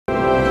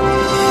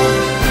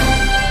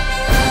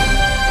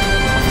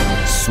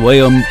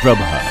Swayam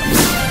Prabha.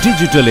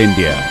 Digital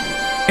India.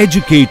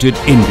 Educated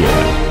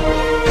India.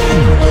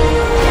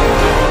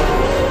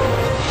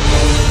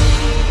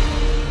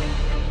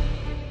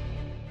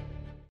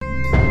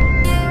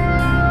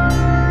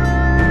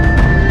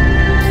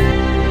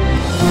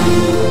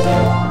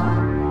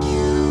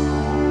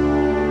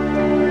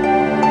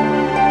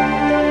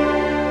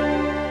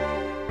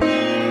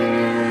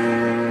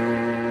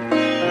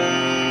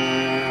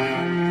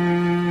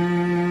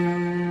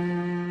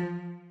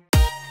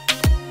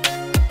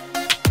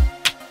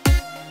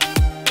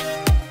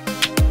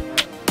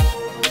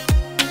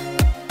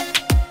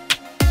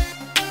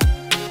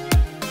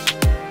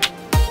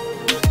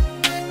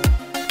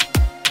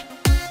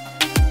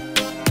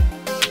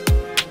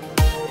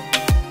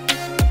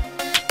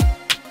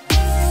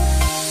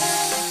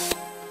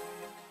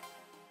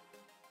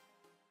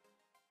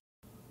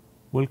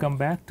 Welcome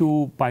back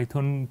to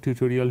Python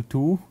tutorial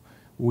 2.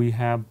 We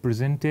have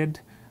presented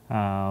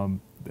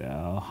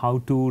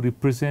how to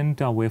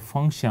represent a wave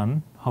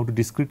function, how to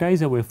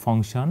discretize a wave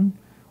function,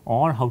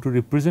 or how to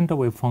represent a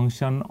wave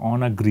function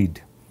on a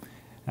grid,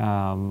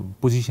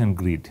 position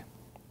grid.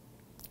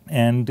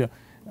 And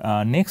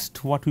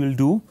next what we will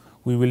do,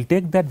 we will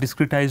take that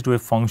discretized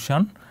wave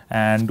function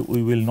and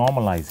we will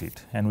normalize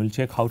it, and we will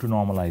check how to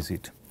normalize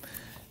it.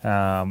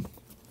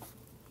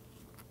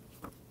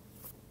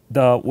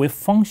 The wave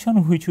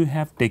function which we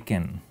have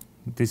taken,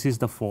 this is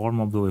the form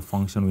of the wave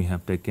function we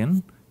have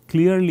taken.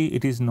 Clearly,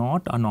 it is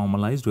not a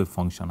normalized wave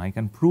function. I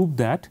can prove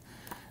that,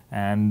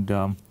 and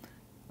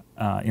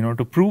in order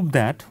to prove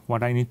that,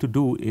 what I need to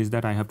do is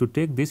that I have to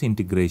take this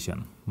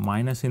integration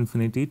minus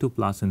infinity to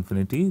plus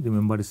infinity.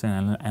 Remember, it's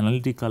an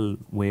analytical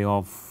way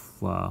of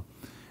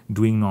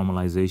doing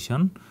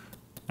normalization,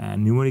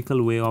 and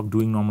numerical way of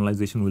doing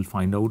normalization we will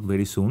find out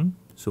very soon.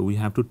 So, we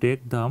have to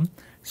take the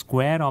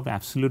square of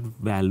absolute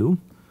value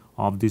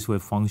of this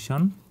wave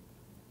function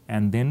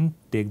and then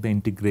take the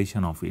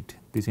integration of it.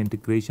 This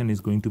integration is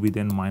going to be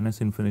then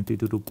minus infinity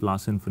to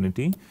plus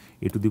infinity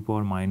e to the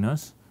power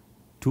minus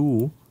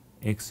 2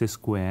 x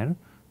square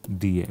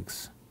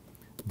dx.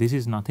 This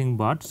is nothing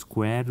but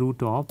square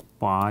root of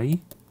pi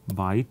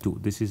by 2.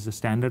 This is the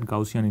standard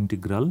Gaussian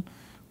integral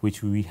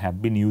which we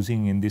have been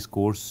using in this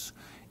course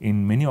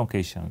in many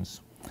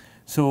occasions.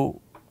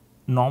 So,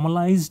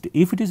 normalized,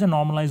 if it is a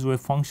normalized wave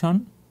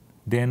function,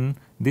 then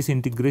this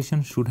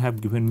integration should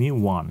have given me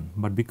 1,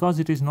 but because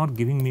it is not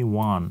giving me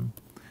 1,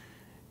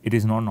 it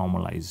is not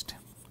normalized.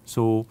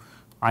 So,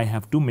 I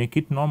have to make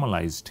it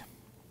normalized,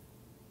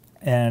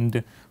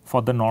 and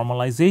for the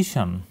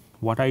normalization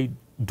what I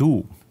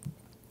do,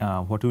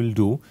 what we will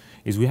do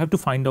is we have to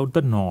find out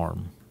the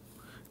norm.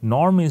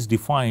 Norm is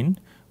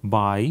defined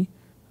by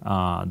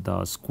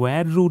the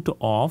square root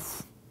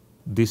of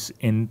this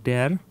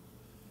entire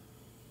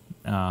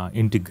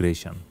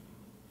integration,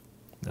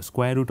 the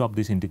square root of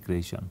this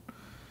integration.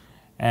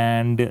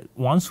 And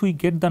once we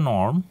get the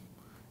norm,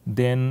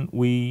 then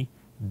we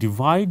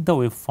divide the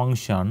wave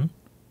function,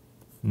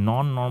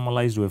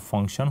 non-normalized wave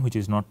function which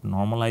is not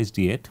normalized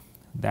yet.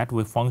 That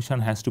wave function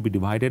has to be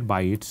divided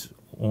by its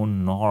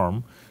own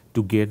norm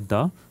to get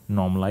the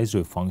normalized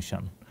wave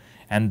function.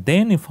 And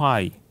then if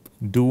I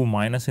do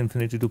minus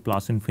infinity to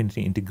plus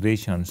infinity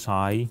integration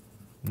psi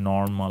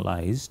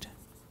normalized,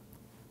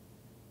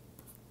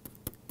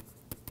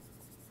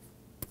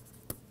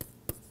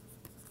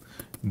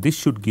 this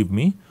should give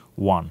me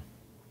 1.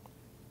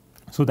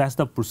 So, that is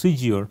the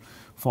procedure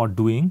for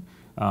doing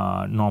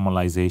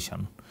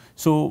normalization.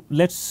 So,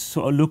 let us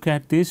look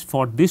at this.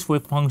 For this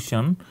wave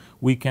function,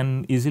 we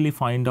can easily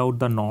find out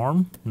the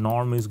norm.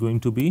 Norm is going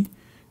to be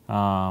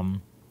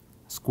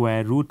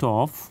square root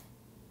of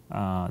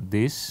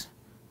this.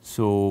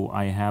 So,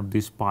 I have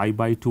this pi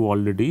by 2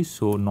 already.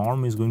 So,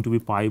 norm is going to be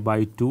pi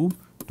by 2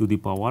 to the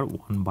power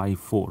 1 by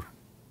 4.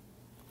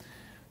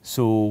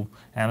 So,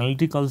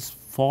 analytical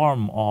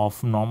form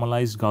of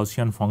normalized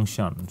Gaussian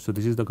function. So,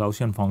 this is the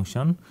Gaussian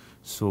function.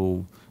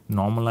 So,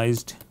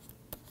 normalized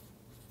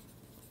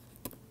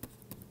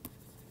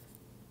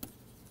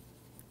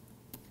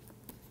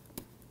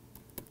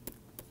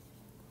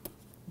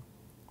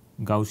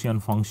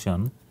Gaussian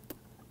function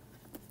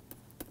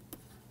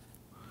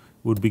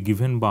would be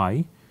given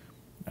by,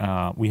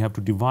 we have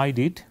to divide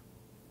it,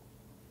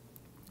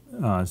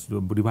 so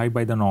divide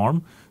by the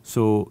norm.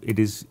 So, it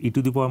is e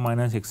to the power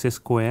minus x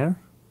square,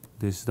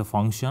 this is the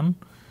function,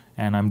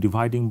 and I am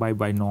dividing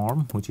by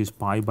norm which is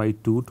pi by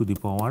 2 to the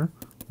power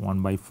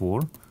 1 by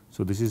 4.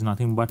 So, this is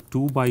nothing but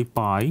 2 by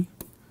pi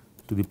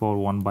to the power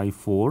 1 by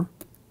 4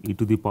 e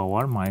to the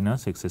power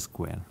minus x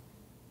square.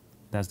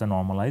 That is the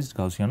normalized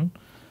Gaussian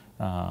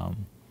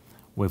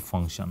wave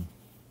function.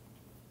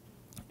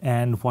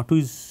 And what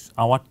is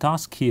our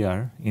task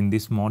here in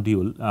this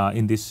module,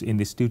 in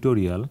this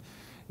tutorial,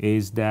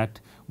 is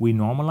that we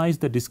normalize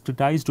the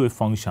discretized wave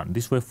function.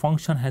 This wave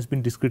function has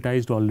been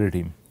discretized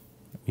already.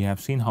 We have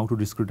seen how to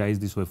discretize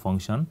this wave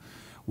function.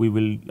 We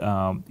will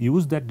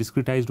use that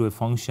discretized wave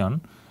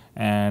function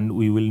and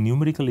we will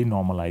numerically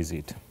normalize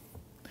it.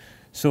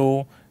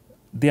 So,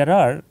 there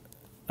are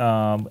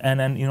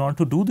and in order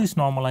to do this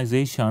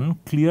normalization,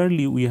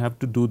 clearly we have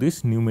to do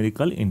this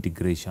numerical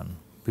integration,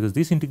 because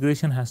this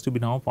integration has to be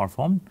now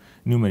performed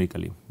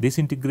numerically. This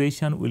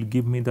integration will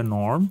give me the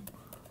norm,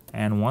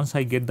 and once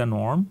I get the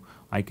norm,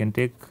 I can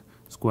take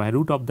square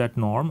root of that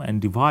norm and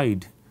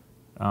divide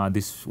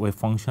this wave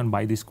function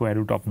by the square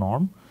root of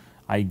norm.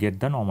 I get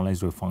the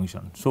normalized wave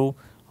function. So,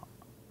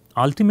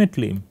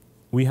 ultimately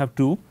we have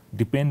to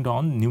depend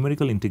on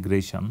numerical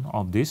integration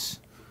of this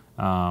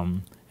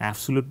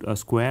absolute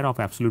square of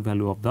absolute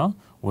value of the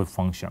wave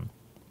function.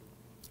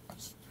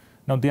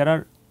 Now, there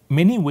are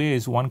many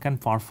ways one can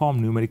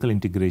perform numerical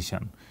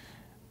integration.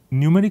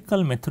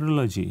 Numerical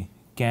methodology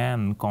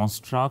can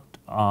construct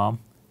a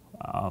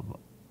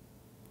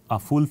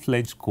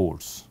full-fledged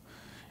course,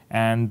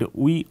 and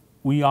we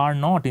are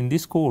not in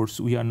this course,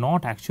 we are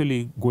not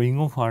actually going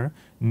over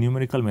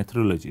numerical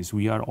methodologies.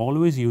 We are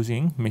always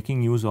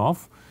making use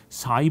of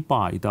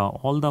SciPy,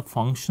 all the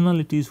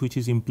functionalities which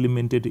is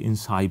implemented in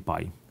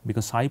SciPy,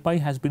 because SciPy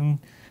has been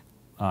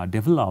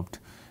developed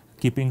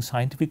keeping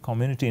scientific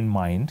community in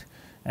mind,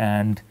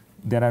 and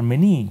there are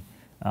many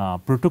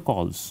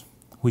protocols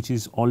which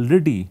is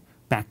already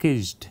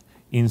packaged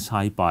in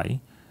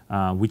SciPy,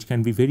 which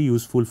can be very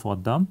useful for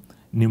the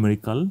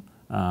numerical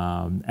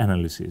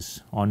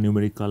analysis or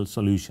numerical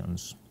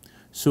solutions.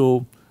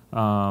 So,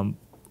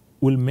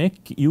 we will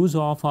make use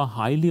of a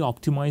highly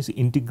optimized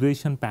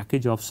integration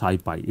package of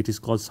SciPy. It is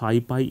called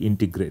SciPy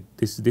Integrate.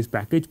 This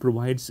package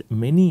provides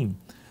many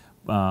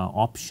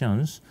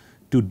options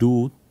to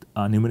do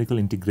numerical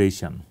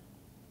integration.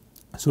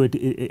 So,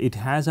 it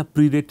has a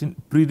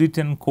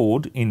pre-written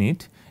code in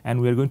it,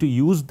 and we are going to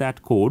use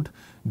that code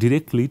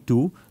directly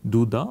to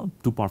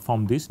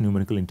perform this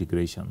numerical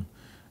integration.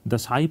 The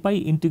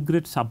SciPy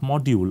Integrate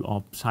submodule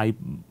of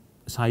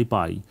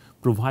SciPy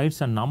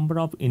provides a number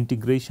of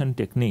integration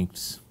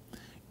techniques,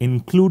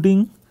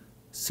 including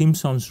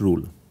Simpson's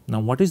rule. Now,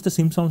 what is the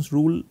Simpson's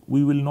rule?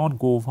 We will not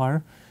go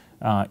over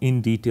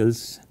in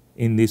details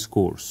in this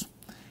course.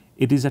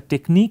 It is a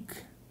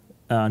technique,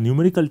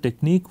 numerical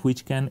technique,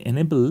 which can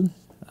enable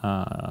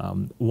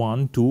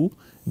one to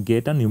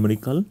get a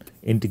numerical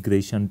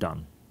integration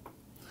done.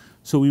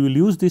 So, we will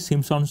use this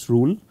Simpson's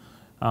rule.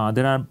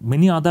 There are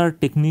many other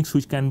techniques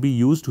which can be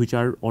used, which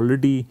are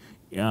already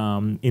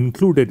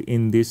included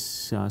in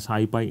this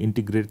SciPy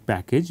Integrate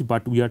package,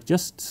 but we are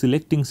just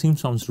selecting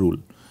Simpson's rule.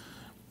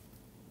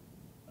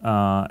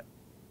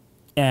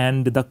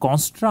 And the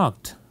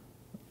construct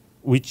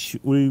which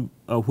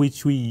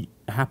we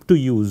have to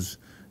use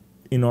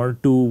in order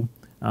to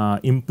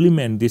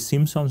implement this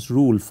Simpson's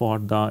rule for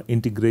the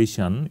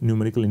integration,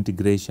 numerical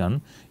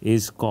integration,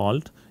 is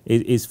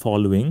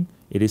following.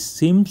 It is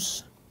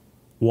Sims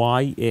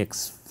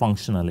YX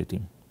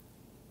functionality,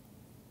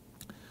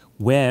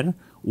 where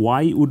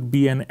Y would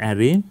be an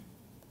array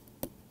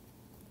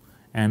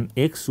and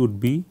X would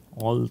be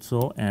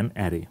also an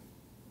array.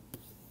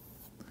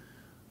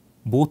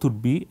 Both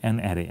would be an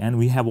array, and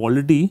we have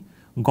already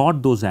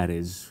got those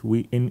arrays.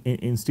 We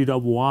instead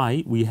of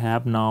Y, we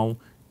have now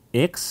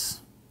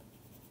X.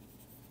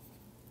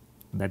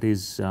 That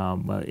is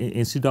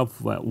instead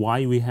of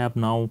Y, we have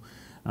now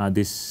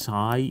this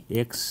psi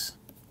X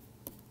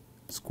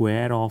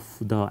square of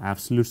the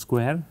absolute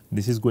square.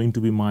 This is going to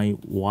be my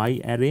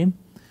Y array.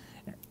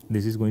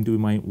 This is going to be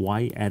my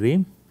Y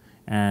array,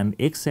 and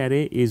X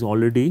array is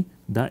already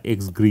the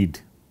X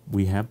grid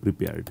we have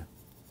prepared.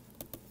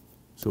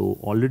 So,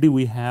 already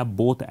we have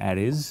both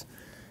arrays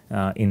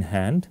in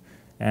hand,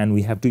 and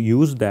we have to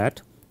use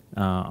that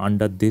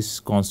under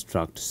this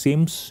construct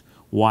Sims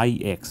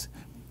YX.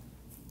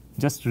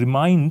 Just we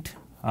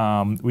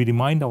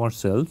remind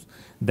ourselves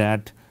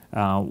that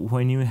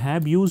when you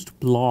have used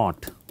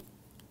plot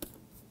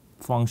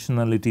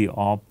functionality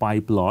of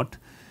PyPlot,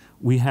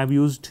 we have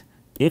used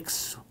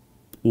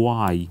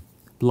XY,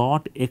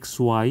 plot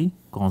XY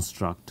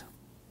construct.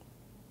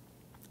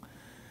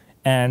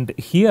 And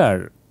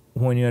here,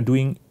 when you are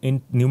doing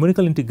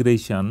numerical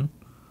integration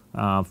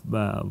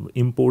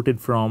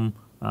imported from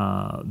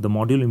the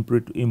module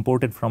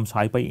imported from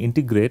SciPy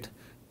Integrate,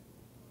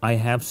 I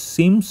have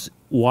Sims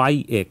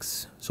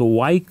YX. So,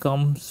 Y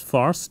comes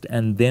first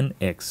and then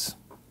X.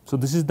 So,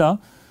 this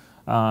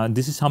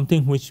is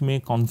something which may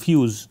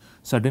confuse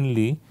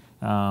suddenly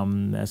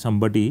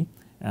somebody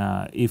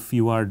if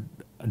you are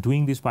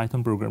doing this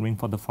Python programming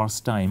for the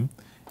first time.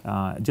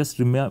 Just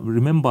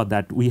remember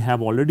that we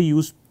have already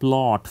used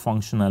plot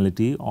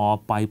functionality or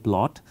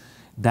PyPlot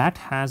that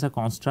has a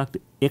construct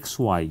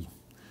XY,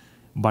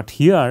 but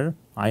here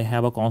I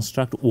have a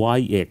construct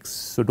YX.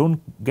 So, do not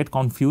get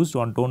confused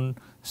or do not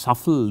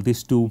shuffle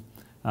these two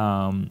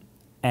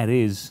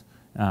arrays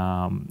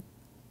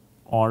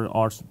or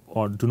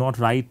do not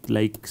write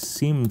like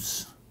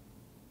Sims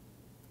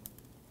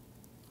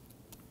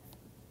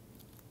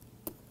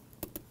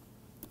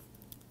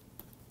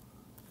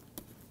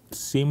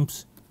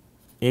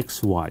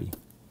XY.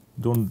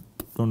 Don't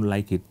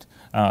like it.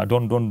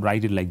 Don't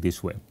write it like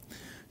this way.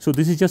 So,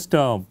 this is just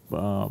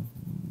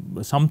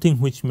something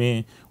which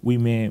we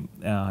may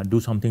do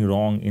something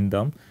wrong in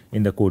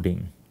the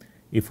coding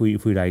if we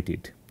write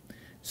it.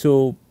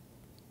 So,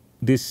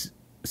 this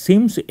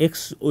Sims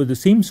x or the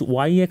Sims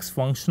yx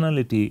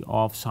functionality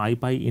of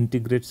SciPy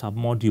integrate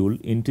submodule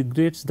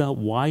integrates the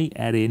y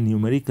array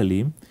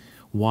numerically,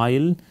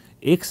 while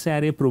x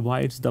array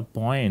provides the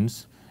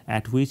points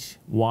at which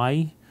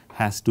y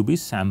has to be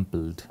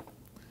sampled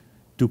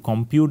to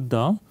compute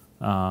the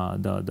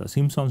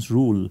Simpson's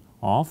rule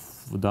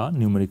of the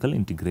numerical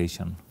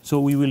integration. So,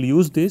 we will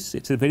use this.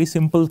 It is a very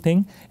simple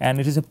thing, and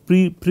it is a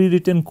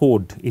pre-written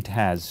code it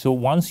has. So,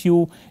 once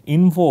you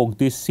invoke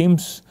this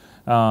Sims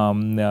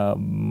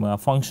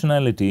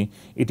functionality,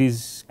 it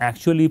is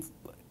actually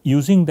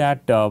using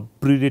that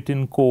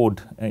pre-written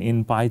code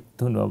in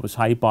Python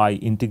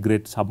SciPy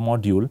integrate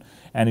submodule,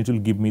 and it will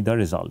give me the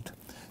result.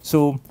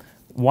 So,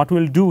 what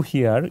we will do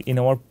here in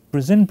our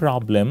present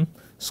problem,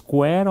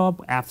 square of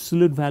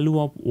absolute value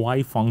of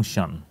y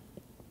function.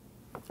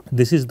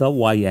 This is the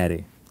y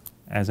array,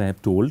 as I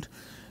have told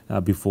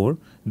before,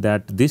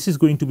 that this is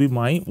going to be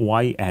my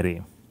y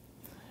array.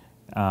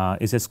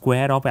 Is a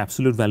square of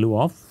absolute value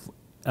of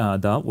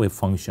the wave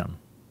function,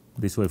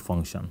 this wave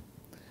function.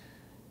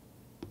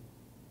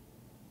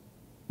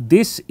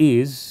 This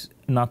is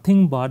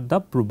nothing but the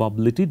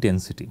probability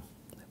density.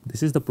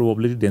 This is the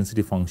probability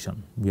density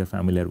function we are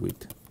familiar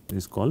with. This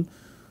is called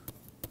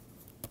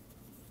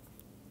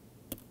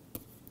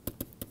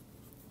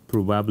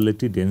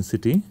probability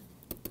density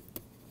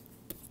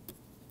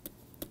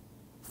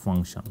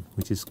function,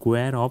 which is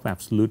square of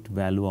absolute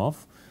value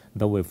of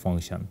the wave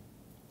function,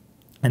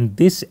 and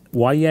this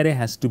y array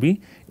has to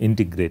be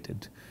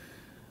integrated.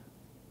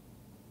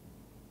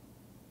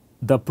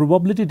 The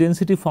probability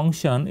density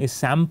function is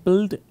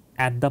sampled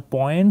at the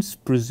points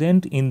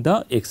present in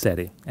the x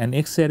array, and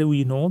x array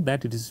we know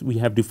that it is, we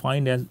have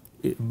defined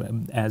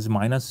as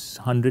minus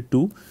 100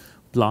 to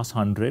plus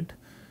 100.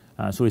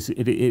 So,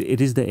 it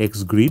is the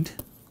x grid.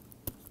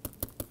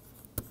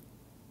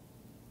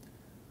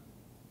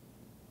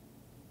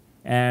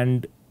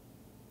 And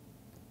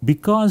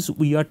because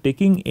we are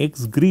taking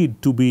x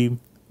grid to be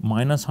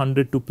minus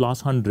 100 to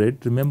plus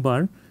 100,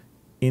 remember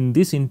in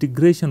this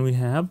integration we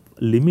have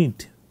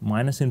limit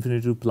minus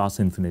infinity to plus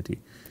infinity,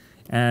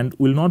 and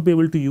we will not be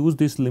able to use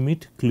this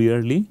limit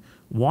clearly.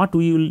 What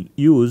we will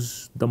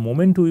use, the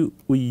moment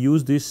we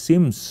use this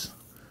Sims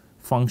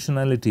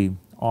functionality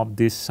of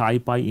this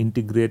SciPy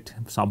integrate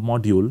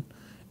submodule,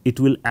 it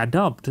will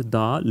adopt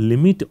the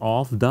limit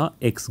of the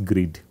x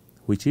grid,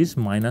 which is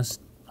minus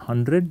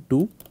 100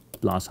 to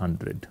plus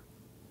 100.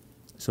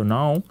 So,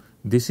 now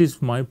this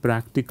is my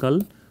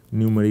practical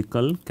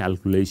numerical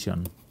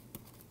calculation,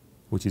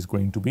 which is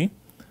going to be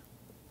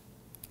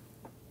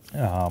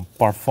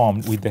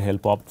performed with the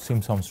help of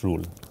Simpson's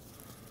rule.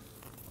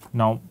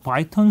 Now,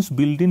 Python's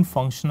built-in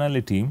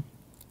functionality,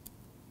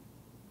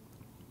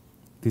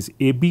 this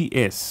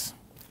ABS,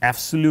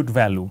 absolute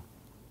value,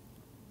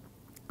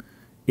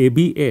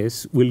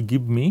 ABS will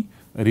give me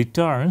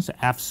returns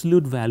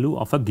absolute value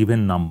of a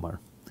given number,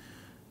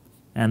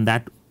 and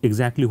that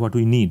exactly what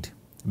we need,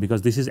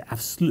 because this is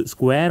absolute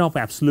square of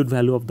absolute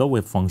value of the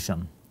wave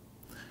function.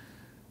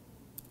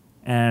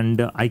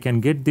 And I can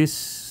get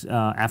this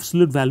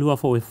absolute value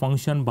of a wave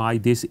function by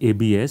this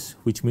ABS,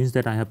 which means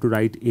that I have to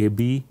write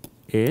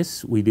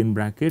ABS within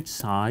bracket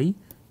psi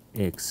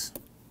x,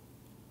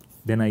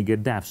 then I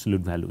get the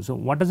absolute value. So,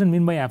 what does it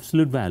mean by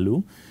absolute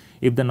value?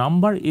 If the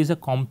number is a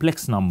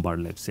complex number,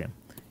 let us say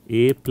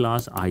a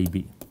plus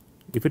ib,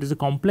 if it is a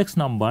complex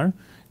number,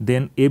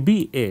 then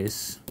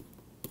ABS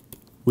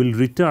will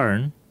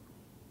return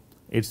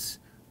its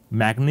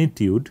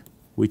magnitude,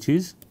 which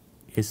is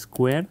a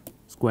square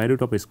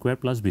root of a square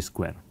plus b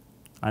square.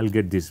 I will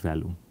get this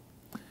value.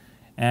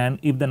 And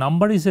if the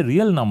number is a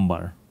real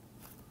number,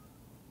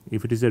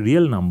 if it is a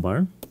real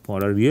number,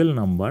 for a real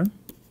number,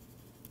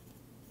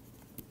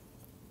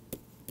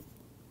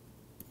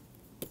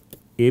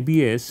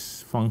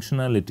 ABS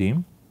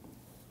functionality,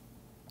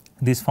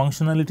 this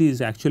functionality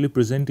is actually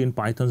present in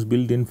Python's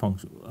built-in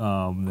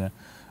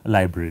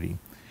library.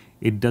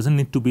 It does not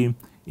need to be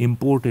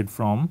imported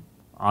from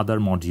other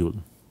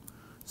module.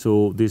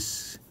 So,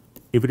 this,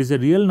 if it is a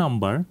real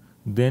number,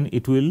 then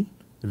it will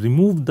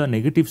remove the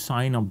negative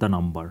sign of the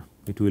number.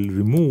 It will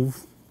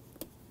remove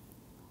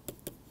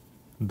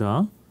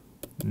the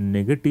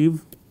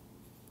negative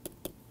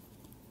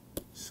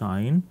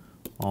sign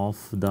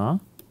of the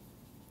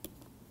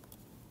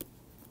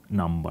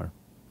number,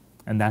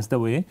 and that is the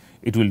way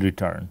it will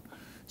return.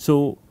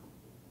 So,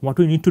 what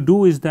we need to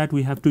do is that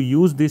we have to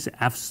use this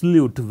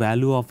absolute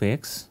value of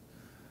x,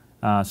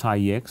 psi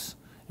x,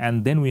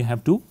 and then we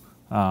have to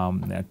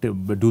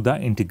do the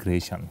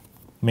integration,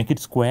 make it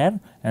square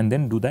and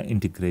then do the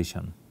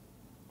integration.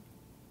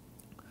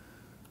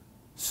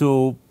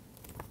 So,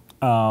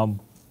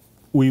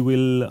 we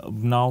will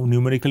now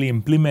numerically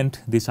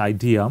implement this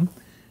idea.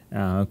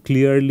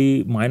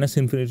 Clearly minus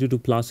infinity to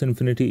plus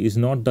infinity is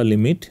not the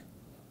limit.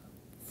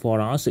 For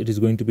us it is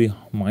going to be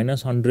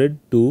minus 100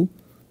 to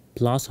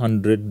plus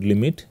 100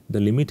 limit.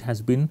 The limit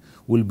has been,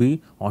 will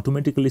be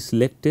automatically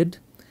selected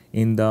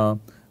in the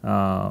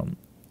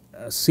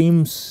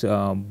Sims.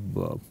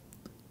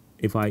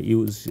 If I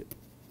use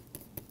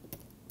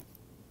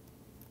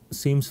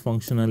sims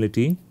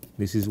functionality,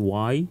 this is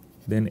y,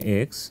 then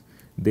x,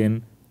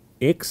 then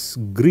x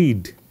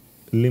grid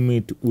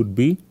limit would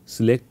be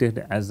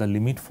selected as the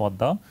limit for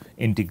the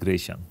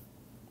integration.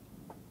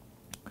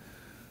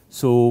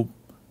 So,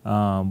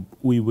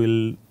 we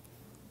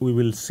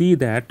will see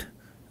that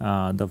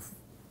the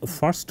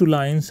first two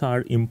lines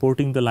are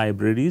importing the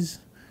libraries,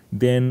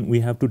 then we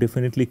have to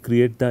definitely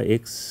create the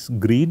x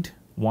grid.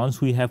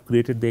 Once we have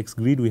created the x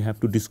grid, we have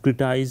to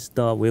discretize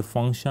the wave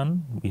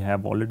function. We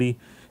have already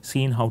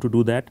seen how to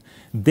do that.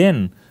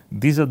 Then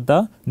these are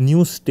the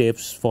new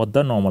steps for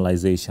the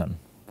normalization.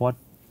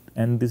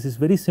 And this is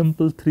very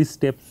simple 3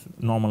 steps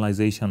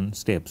normalization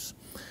steps.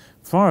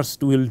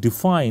 First, we will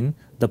define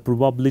the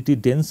probability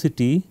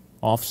density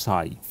of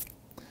psi.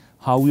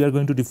 How we are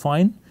going to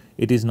define?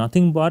 It is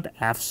nothing but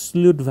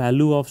absolute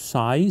value of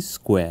psi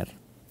square.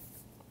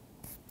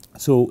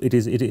 So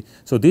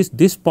so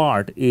this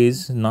part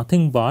is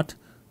nothing but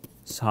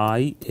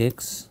psi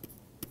x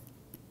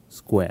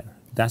square.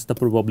 That's the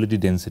probability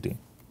density.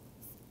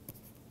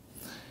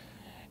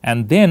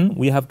 And then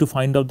we have to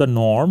find out the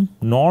norm.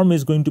 Norm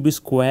is going to be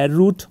square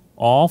root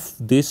of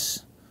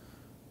this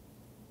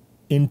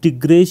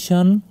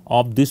integration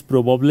of this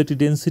probability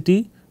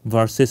density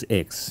versus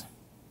x.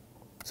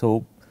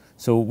 So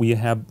we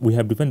have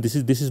defined this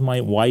is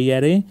my y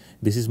array,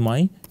 this is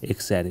my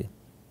x array.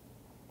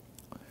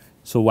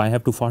 So I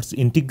have to first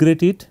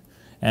integrate it,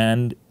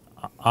 and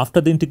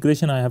after the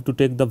integration I have to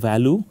take the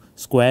value,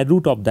 square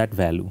root of that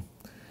value,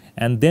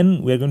 and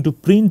then we are going to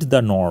print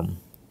the norm.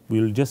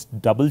 We will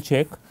just double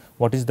check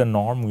what is the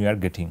norm we are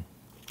getting.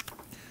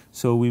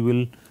 So we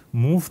will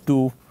move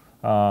to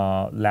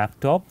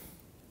laptop,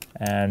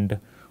 and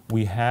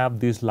we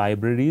have these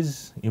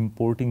libraries,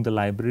 importing the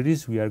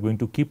libraries. We are going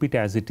to keep it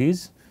as it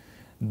is,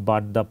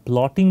 but the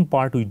plotting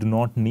part we do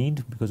not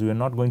need because we are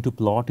not going to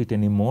plot it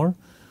anymore.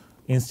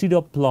 Instead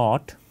of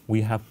plot,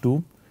 we have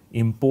to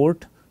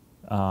import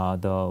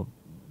the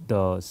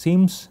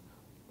sims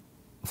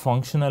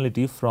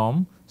functionality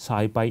from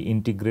SciPy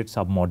integrate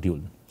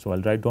submodule. So, I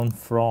will write down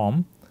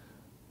from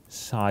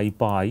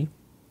SciPy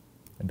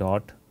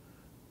dot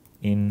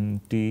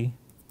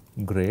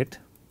integrate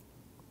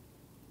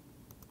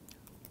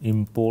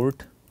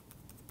import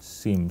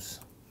sims,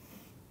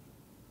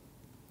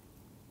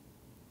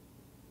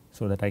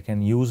 so that I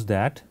can use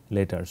that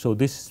later. So,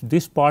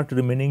 this part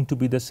remaining to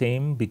be the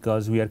same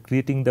because we are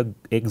creating the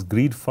x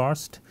grid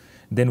first,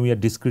 then we are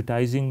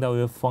discretizing the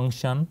wave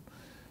function,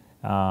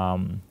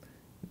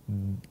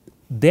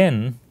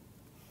 then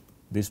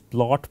this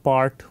plot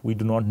part we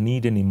do not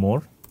need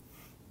anymore.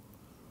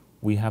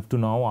 We have to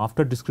now,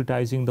 after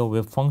discretizing the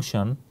wave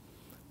function,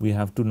 we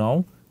have to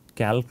now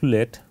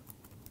calculate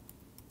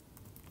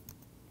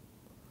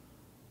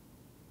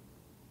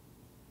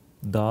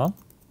the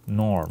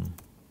norm.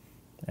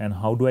 And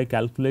how do I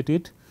calculate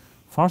it?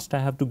 First I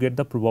have to get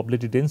the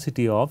probability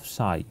density of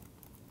psi.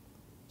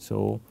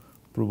 So,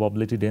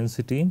 probability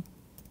density,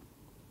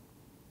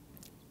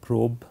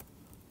 prob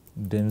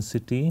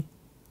density,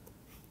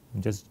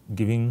 just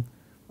giving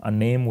a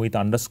name with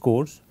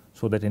underscores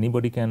so that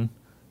anybody can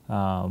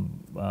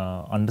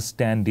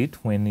understand it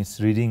when it's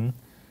reading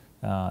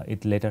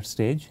it later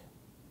stage.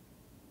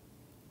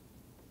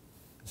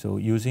 So,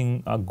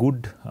 using a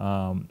good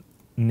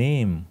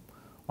name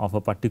of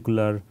a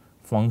particular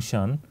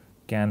function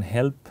can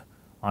help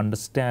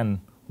understand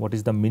what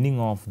is the meaning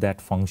of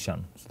that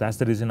function. So, that is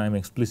the reason I am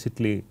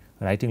explicitly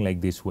writing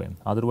like this way.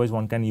 Otherwise,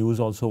 one can use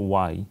also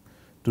y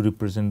to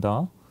represent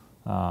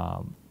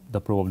the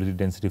probability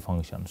density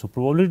function. So,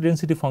 probability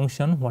density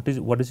function, what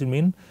does it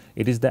mean?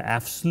 It is the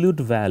absolute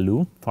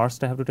value.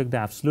 First I have to take the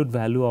absolute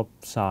value of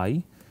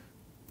psi.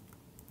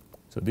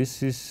 So,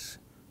 this is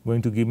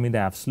going to give me the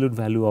absolute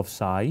value of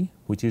psi,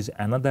 which is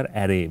another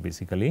array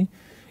basically.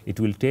 It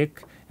will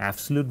take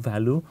absolute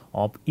value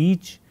of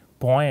each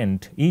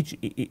point, each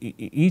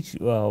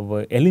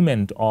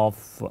element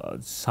of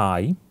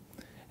psi,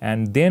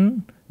 and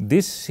then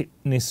this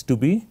needs to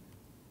be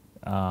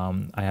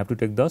I have to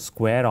take the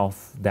square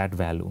of that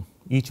value,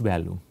 each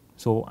value.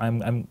 So,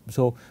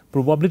 so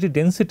probability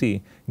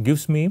density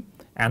gives me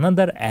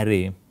another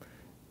array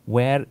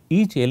where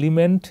each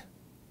element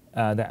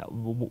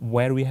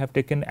where we have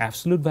taken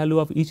absolute value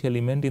of each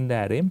element in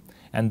the array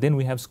and then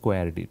we have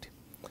squared it.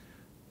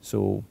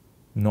 So,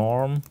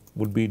 norm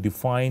would be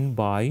defined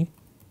by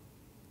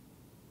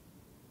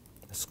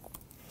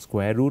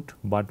square root,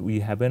 but we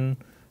haven't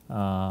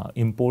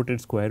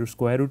imported square root.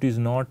 Square root is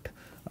not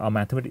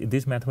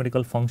this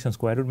mathematical function,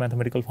 square root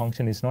mathematical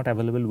function is not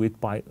available with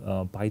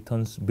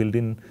Python's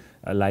built-in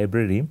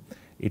library.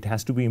 It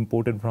has to be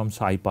imported from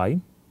SciPy.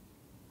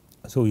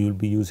 So, you will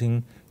be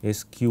using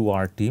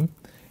sqrt.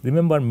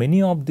 Remember,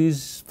 many of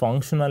these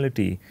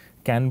functionality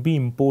can be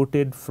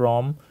imported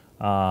from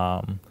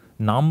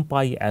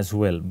NumPy as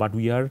well, but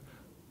we are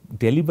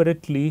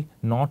deliberately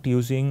not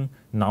using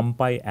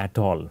NumPy at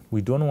all.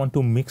 We do not want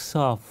to mix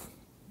up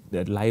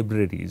the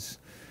libraries.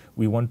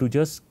 We want to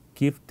just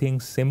keep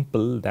things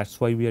simple. That is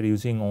why we are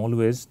using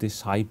always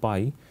this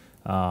SciPy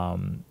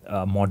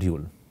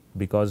module,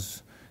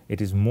 because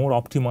it is more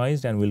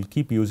optimized and we will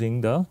keep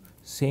using the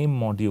same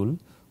module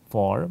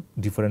for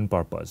different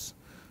purpose.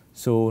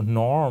 So,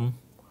 norm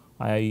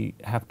I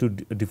have to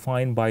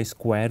define by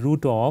square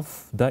root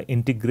of the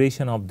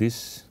integration of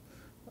this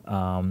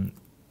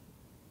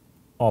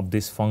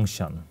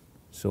function.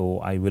 So,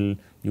 I will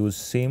use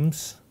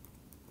sims,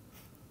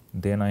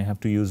 then I have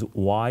to use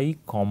y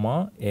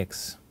comma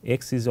x.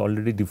 X is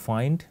already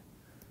defined,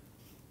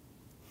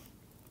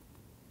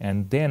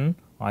 and then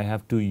I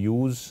have to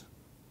use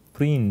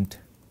print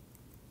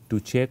to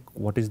check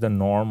what is the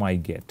norm I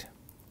get.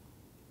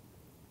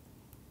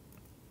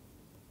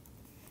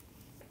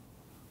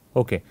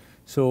 Okay.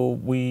 So,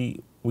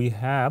 we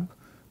have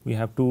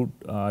to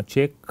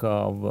check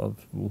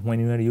when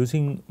you are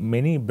using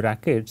many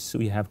brackets,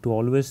 we have to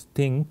always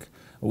think,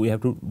 we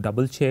have to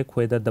double check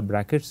whether the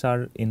brackets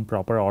are in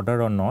proper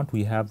order or not.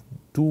 We have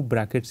 2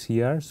 brackets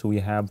here, so we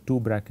have 2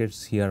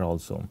 brackets here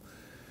also,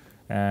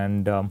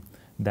 and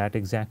that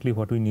exactly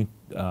what we need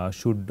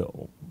should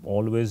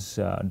always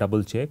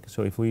double check.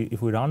 So, if we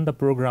run the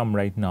program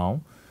right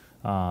now,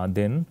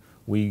 then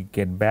we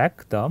get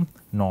back the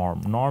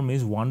norm. Norm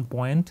is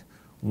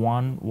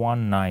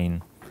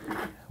 1.119.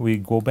 We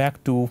go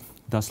back to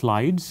the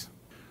slides,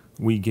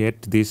 we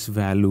get this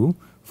value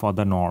for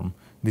the norm.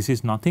 This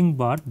is nothing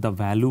but the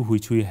value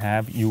which we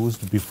have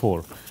used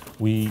before.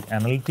 We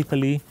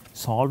analytically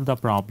solved the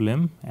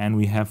problem and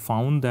we have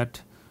found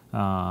that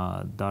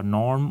the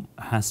norm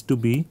has to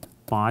be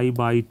pi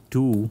by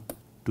 2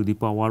 to the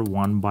power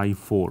 1 by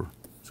 4.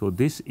 So,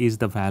 this is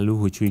the value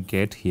which we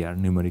get here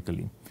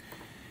numerically.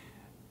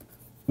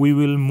 We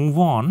will move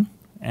on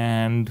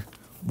and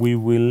we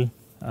will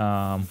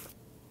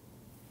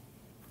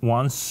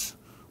once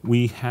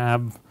we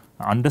have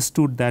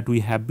understood that we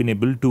have been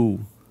able to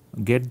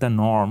get the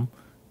norm,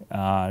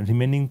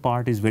 remaining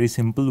part is very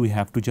simple. We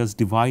have to just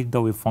divide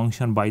the wave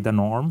function by the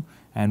norm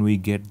and we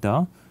get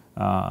the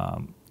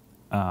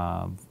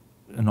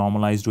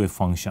normalized wave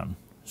function.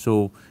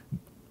 So,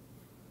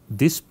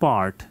 this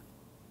part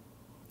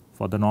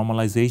for the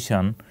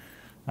normalization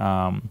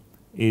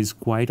is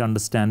quite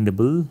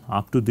understandable.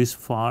 Up to this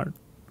far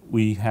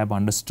we have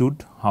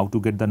understood how to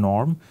get the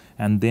norm,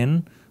 and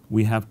then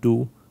we have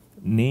to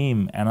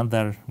name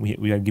another,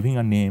 we are giving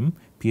a name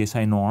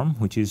PSI norm,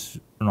 which is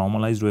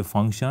normalized wave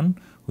function,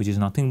 which is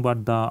nothing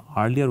but the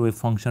earlier wave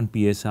function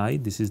PSI.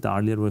 This is the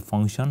earlier wave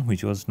function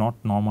which was not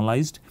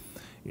normalized.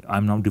 I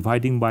am now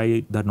dividing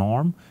by the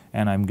norm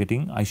and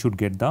I should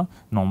get the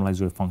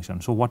normalized wave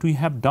function. So, what we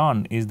have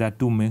done is that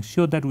to make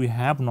sure that we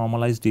have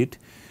normalized it,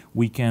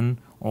 we can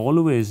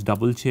always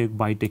double check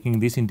by taking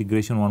this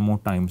integration one more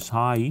time.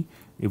 Psi,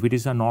 if it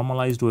is a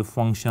normalized wave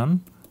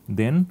function,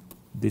 then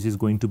this is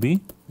going to be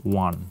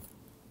 1.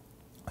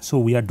 So,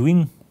 we are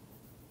doing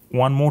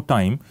one more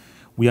time,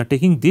 we are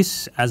taking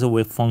this as a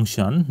wave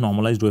function,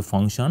 normalized wave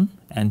function,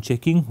 and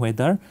checking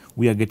whether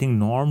we are getting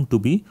norm to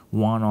be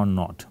 1 or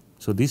not.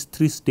 So, these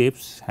 3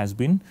 steps has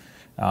been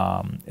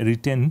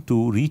written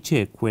to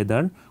recheck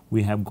whether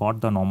we have got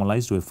the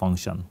normalized wave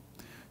function.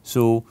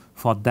 So,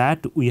 for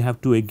that we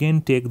have to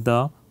again take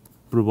the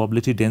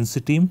probability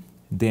density,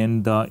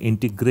 then the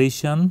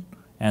integration,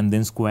 and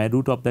then square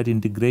root of that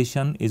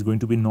integration is going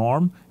to be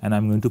norm, and I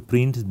am going to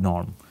print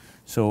norm.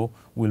 So,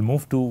 we will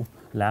move to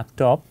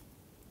laptop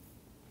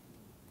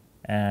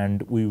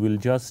and we will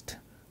just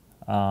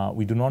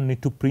we do not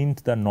need to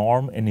print the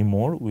norm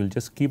anymore, we will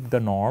just keep the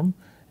norm,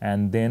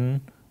 and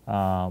then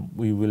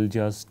we will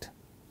just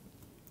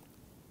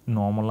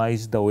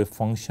normalize the wave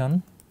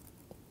function.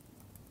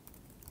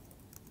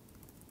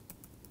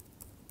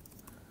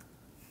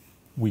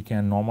 We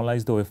can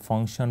normalize the wave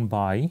function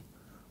by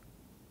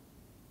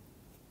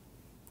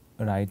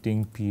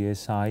writing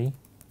PSI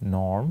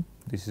norm.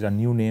 This is a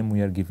new name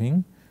we are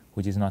giving,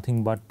 which is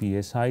nothing but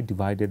PSI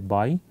divided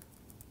by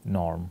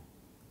norm.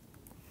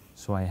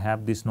 So, I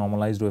have this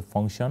normalized wave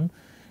function.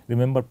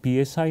 Remember,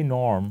 PSI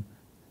norm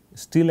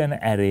still an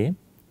array,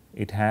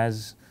 it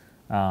has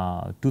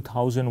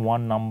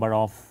 2001 number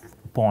of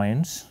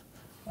points,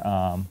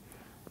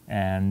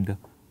 and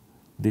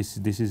this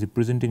is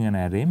representing an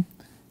array.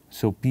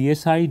 So,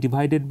 PSI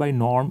divided by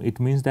norm, it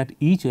means that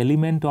each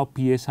element of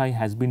PSI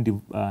has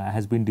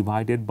been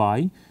divided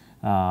by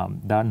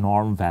the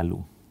norm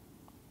value.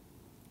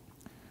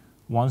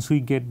 Once we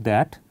get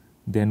that,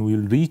 then we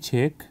will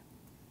recheck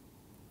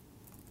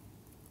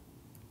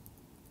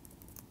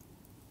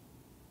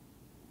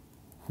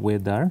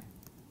whether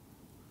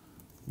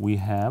we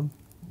have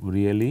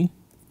really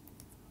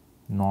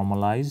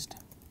normalized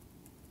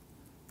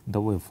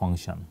the wave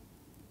function.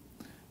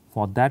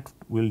 For that,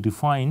 we will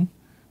define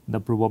the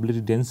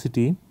probability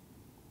density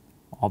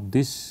of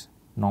this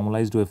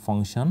normalized wave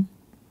function.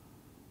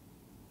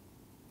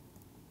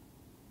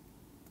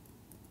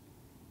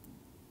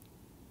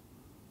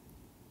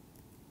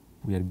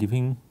 We are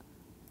giving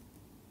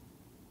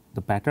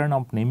the pattern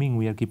of naming,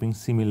 we are keeping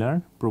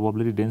similar,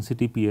 probability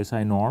density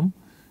PSI norm.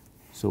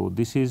 So,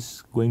 this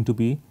is going to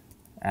be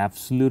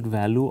absolute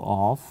value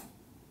of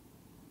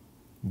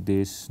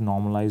this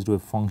normalized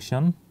wave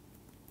function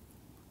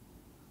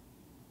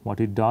what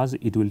it does,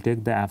 it will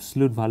take the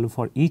absolute value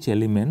for each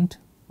element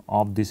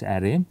of this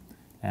array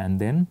and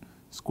then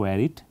square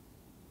it.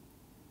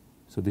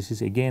 So, this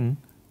is again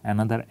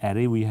another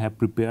array we have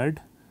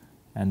prepared,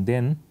 and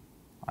then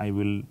I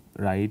will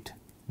write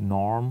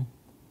norm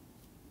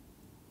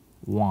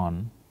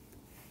 1.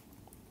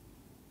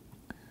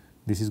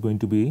 This is going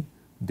to be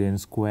then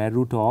square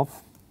root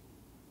of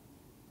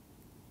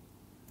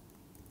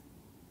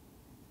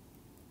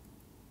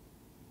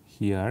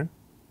here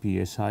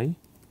PSI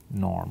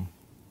norm.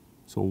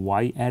 So,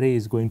 Y array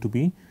is going to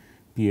be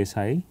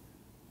PSI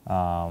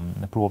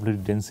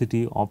probability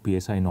density of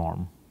PSI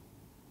norm,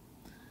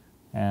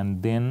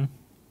 and then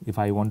if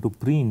I want to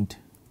print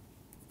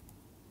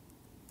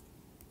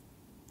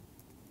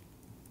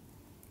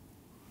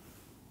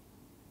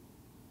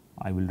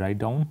I will write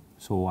down.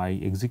 So, I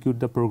execute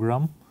the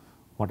program,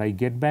 what I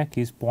get back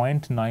is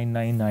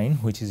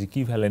 0.999 which is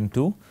equivalent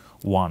to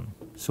 1.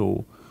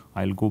 So,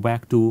 I will go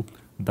back to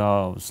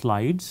the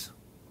slides.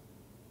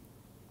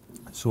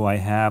 So, I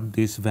have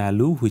this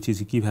value which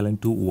is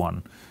equivalent to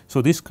 1.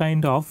 So, this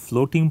kind of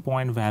floating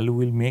point value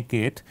will make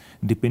it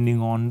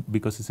depending on,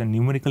 because it is a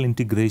numerical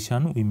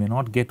integration, we may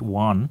not get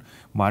 1,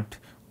 but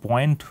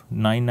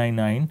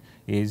 0.999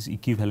 is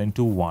equivalent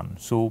to 1.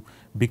 So,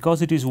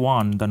 because it is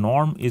 1, the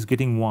norm is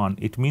getting 1,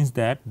 it means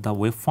that the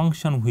wave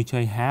function which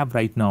I have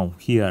right now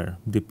here,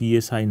 the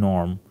PSI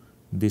norm,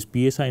 this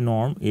PSI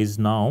norm is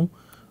now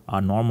a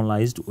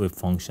normalized wave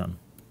function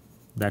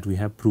that we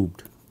have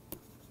proved.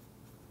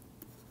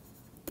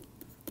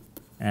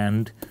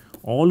 And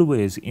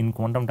always in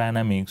quantum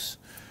dynamics,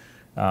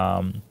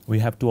 we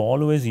have to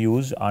always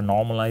use a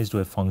normalized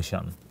wave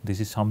function. This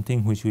is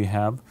something which we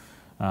have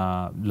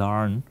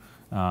learned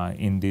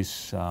in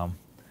this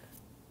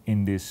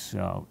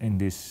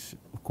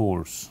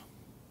course.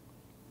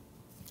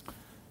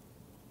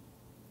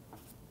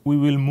 We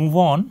will move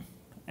on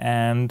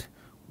and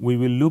we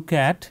will look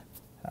at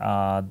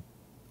the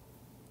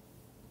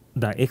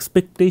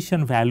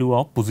expectation value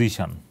of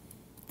position.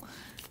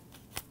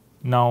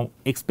 Now,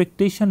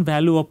 expectation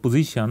value of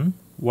position,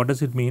 what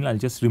does it mean? I will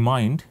just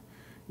remind,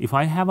 if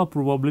I have a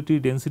probability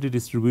density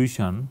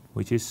distribution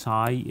which is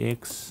psi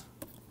x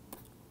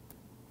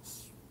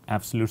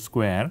absolute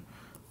square,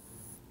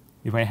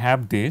 if I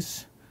have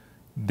this,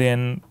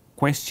 then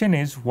question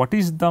is what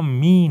is the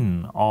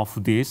mean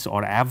of this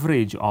or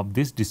average of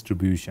this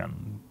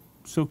distribution.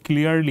 So,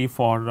 clearly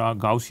for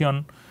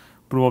Gaussian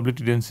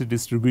probability density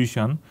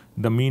distribution,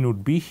 the mean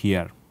would be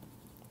here.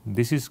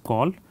 This is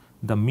called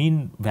the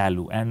mean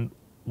value. And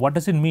what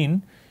does it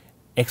mean?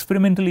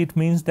 Experimentally, it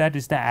means that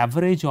it's the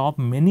average of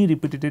many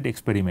repeated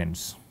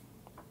experiments.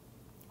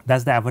 That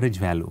is the average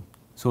value.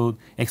 So,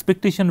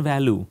 expectation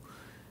value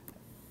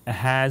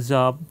has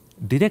a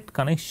direct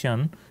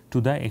connection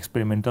to the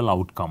experimental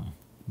outcome,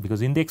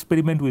 because in the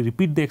experiment we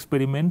repeat the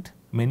experiment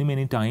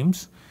many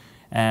times,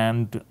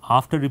 and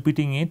after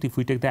repeating it, if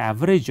we take the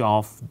average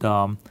of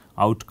the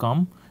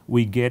outcome,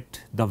 we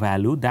get the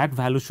value. That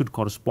value should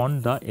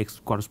correspond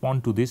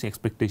to this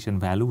expectation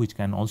value, which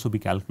can also be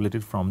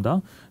calculated from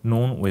the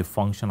known wave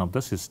function of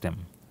the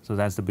system. So,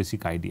 that is the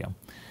basic idea.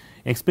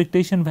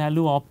 Expectation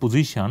value of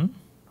position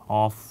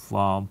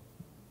of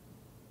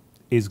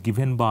is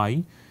given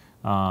by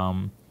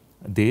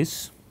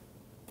this.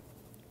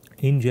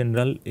 In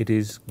general, it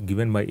is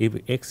given by, if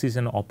x is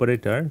an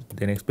operator,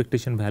 then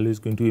expectation value is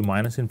going to be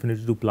minus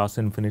infinity to plus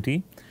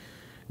infinity,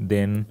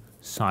 then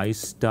psi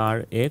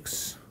star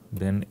x,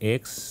 then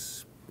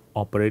x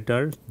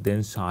operator,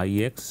 then psi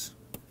x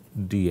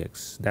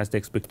dx. That is the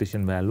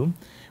expectation value,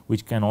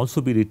 which can also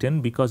be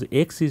written, because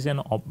x is an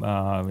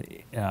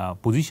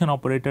position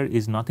operator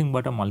is nothing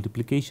but a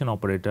multiplication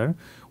operator.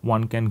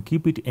 One can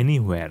keep it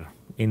anywhere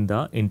in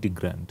the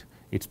integrand.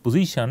 Its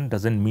position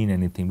does not mean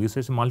anything, because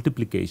it is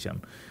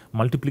multiplication.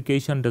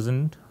 Multiplication does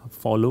not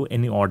follow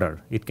any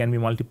order. It can be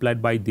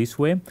multiplied by this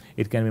way,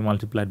 it can be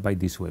multiplied by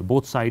this way.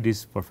 Both sides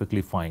is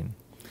perfectly fine.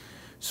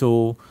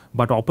 So,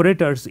 but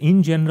operators,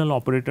 in general,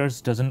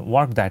 operators does not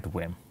work that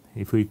way.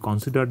 If we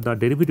consider the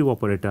derivative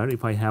operator,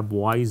 if I have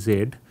y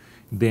z,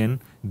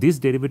 then this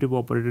derivative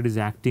operator is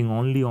acting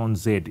only on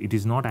z, it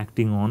is not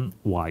acting on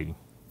y.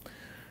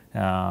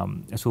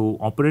 So,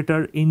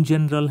 operator in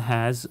general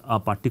has a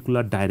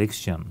particular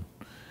direction,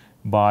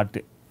 but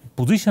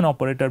position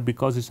operator,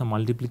 because it is a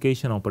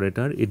multiplication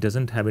operator, it does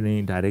not have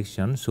any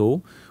direction.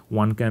 So,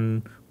 one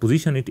can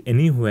position it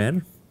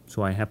anywhere.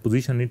 So, I have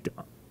positioned it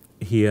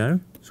here,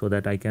 so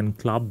that I can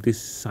club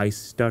this psi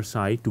star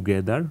psi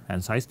together,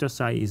 and psi star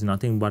psi is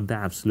nothing but the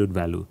absolute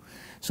value.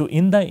 So,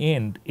 in the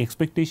end,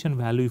 expectation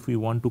value, if we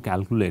want to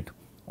calculate,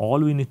 all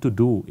we need to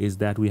do is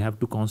that we have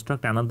to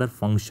construct another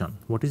function.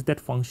 What is that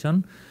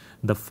function?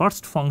 The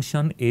first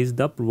function is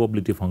the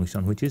probability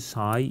function, which is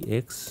psi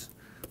x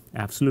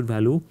absolute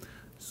value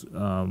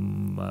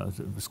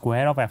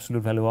square of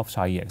absolute value of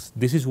psi x.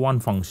 This is one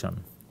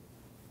function.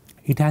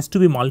 It has to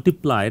be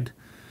multiplied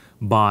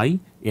by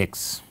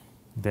x.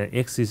 The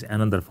x is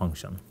another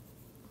function.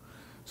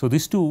 So,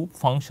 these two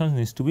functions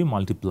needs to be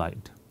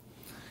multiplied.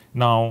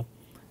 Now,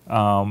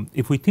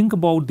 if we think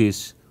about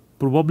this,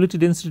 probability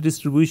density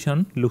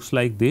distribution looks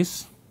like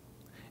this,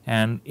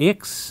 and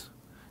x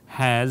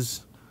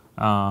has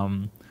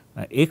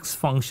x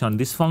function,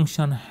 this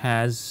function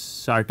has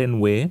certain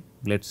way,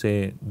 let us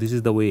say this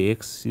is the way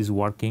x is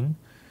working,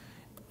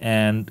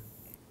 and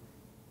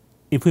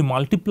if we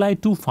multiply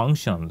two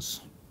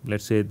functions,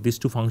 let us say these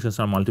two functions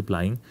are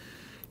multiplying,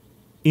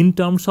 in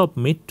terms of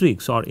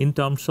matrix or in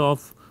terms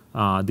of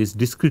this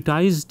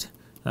discretized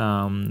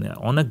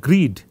on a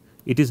grid,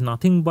 it is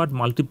nothing but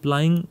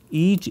multiplying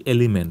each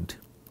element.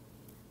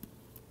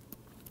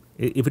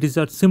 If it is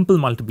a simple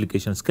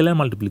multiplication, scalar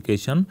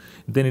multiplication,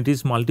 then it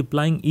is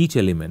multiplying each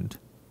element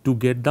to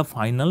get the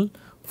final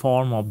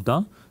form of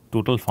the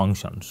total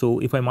function. So,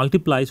 if I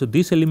multiply, so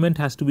this element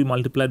has to be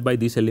multiplied by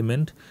this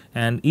element,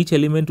 and each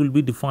element will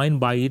be defined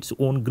by its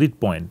own grid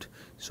point.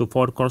 So,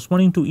 for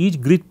corresponding to each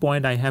grid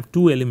point, I have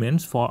two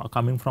elements for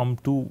coming from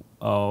two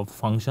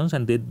functions,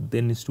 and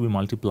they needs to be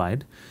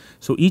multiplied.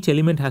 So, each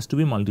element has to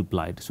be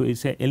multiplied. So, it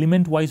is a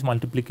element wise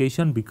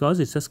multiplication because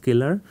it is a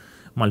scalar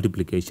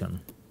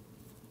multiplication.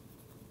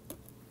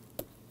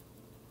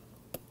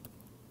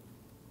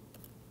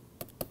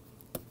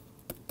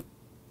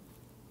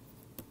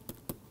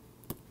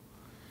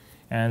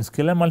 And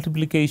scalar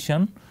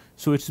multiplication,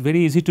 so it is very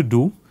easy to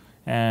do,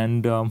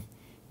 and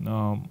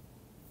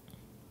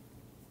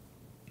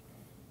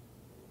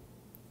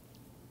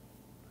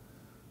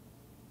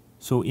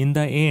so in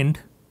the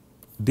end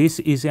this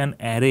is an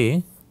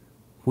array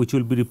which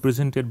will be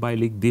represented by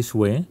like this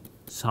way,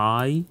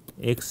 psi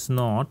x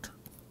naught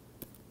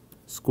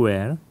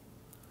square,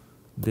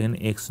 then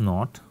x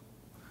naught,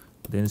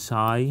 then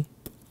psi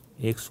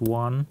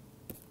x1,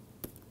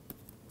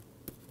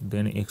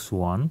 then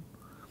x1,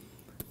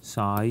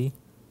 psi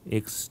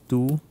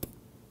x2,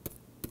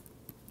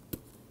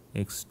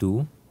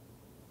 x2,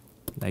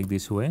 like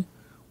this way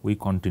we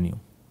continue,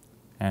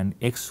 and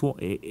x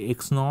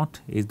naught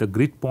is the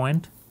grid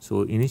point.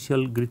 So,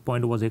 initial grid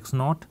point was x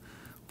naught,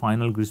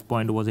 final grid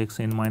point was x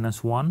n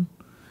minus 1.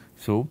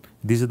 So,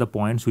 these are the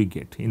points we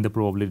get in the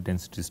probability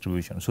density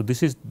distribution. So,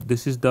 this is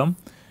the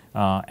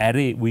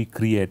array we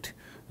create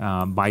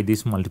by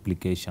this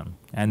multiplication,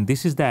 and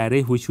this is the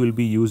array which we will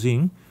be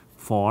using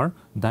for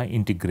the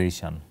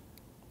integration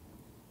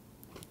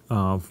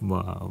of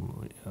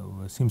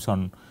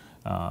Simpson,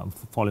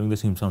 following the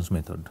Simpson's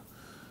method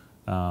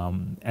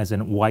as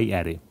an Y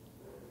array.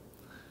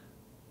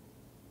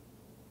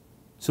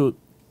 So,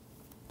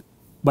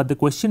 but the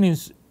question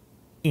is,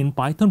 in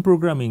Python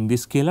programming, the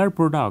scalar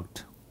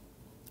product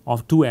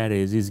of two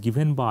arrays is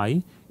given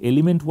by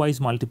element wise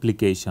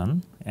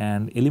multiplication,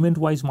 and element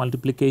wise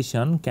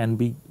multiplication can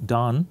be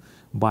done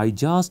by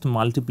just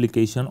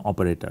multiplication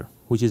operator,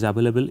 which is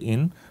available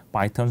in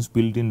Python's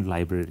built-in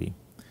library.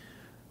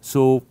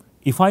 So,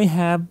 if I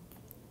have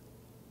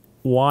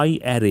Y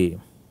array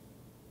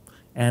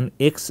and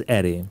X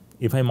array,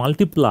 if I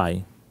multiply,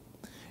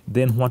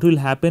 then what will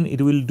happen?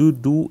 It will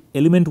do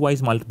element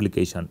wise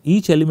multiplication.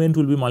 Each element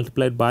will be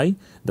multiplied by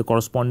the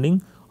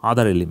corresponding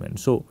other element.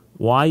 So,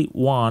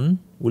 Y1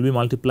 will be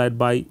multiplied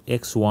by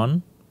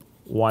X1,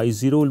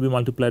 Y0 will be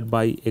multiplied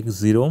by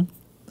X0,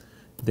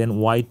 then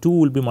Y2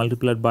 will be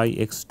multiplied by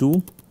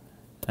X2,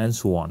 and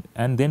so on,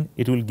 and then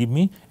it will give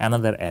me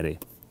another array.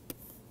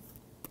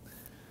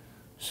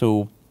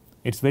 So,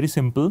 it is very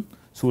simple.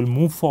 So, we will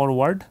move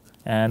forward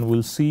and we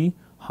will see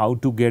how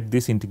to get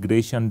this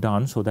integration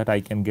done, so that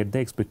I can get the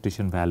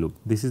expectation value.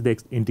 This is the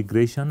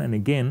integration, and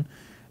again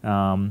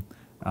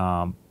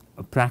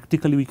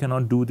practically we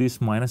cannot do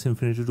this minus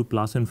infinity to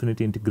plus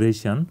infinity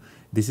integration.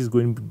 This is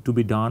going to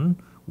be done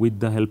with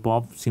the help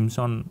of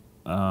Simpson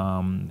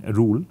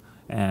rule,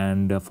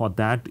 and for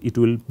that it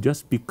will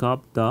just pick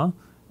up the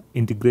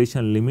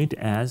integration limit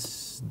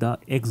as the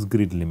x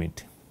grid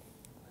limit.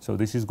 So,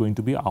 this is going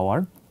to be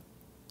our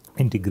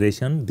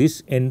integration.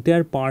 This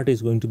entire part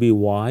is going to be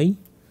y.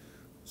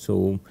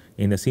 So,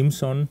 in the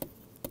Simpson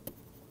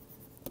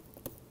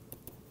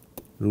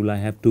rule I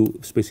have to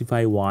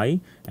specify y,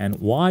 and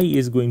y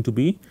is going to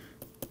be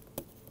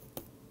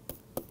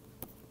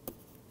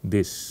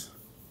this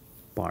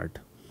part,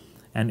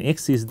 and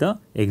x is the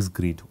x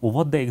grid.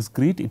 Over the x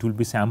grid it will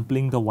be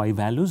sampling the y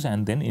values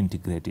and then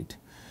integrate it.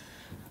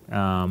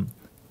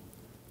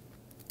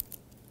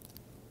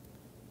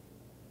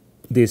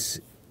 This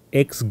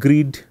x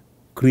grid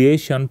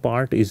creation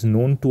part is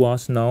known to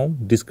us now,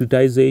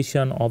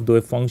 discretization of the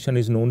wave function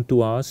is known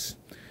to us,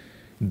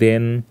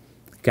 then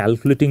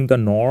calculating the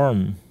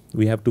norm,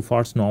 we have to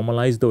first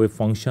normalize the wave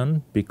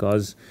function,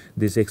 because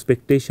this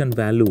expectation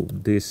value,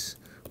 this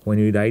when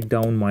we write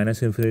down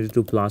minus infinity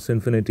to plus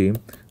infinity,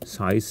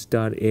 psi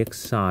star x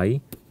psi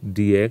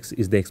dx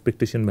is the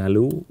expectation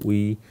value.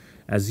 We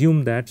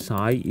assume that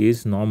psi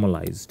is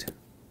normalized.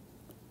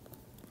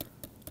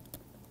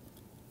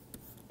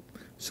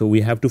 So,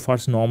 we have to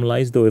first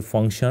normalize the wave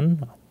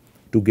function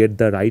to get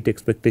the right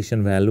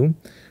expectation value.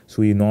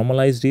 So, we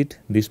normalized it,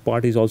 this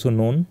part is also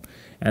known,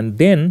 and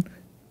then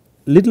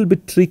little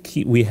bit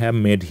tricky we have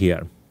made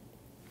here.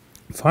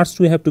 First,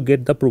 we have to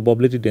get the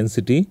probability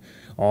density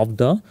of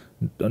the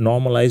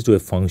normalized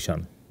wave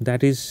function,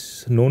 that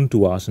is known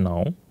to us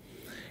now.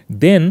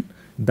 Then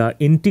the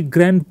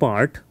integrand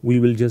part we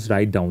will just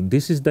write down.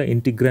 This is the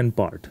integrand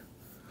part.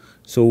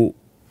 So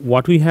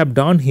what we have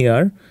done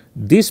here,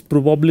 this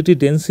probability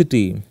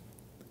density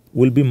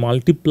will be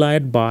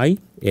multiplied by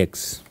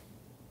x.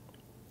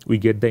 We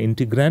get the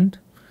integrand,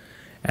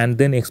 and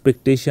then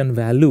expectation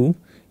value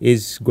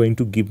is going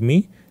to give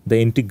me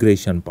the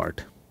integration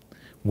part,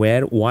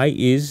 where y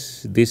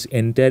is this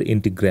entire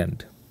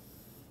integrand,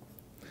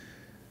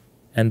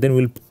 and then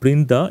we'll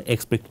print the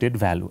expected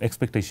value,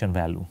 expectation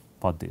value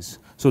for this.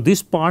 So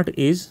this part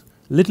is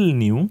little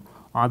new,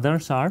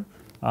 others are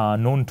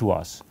known to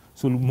us.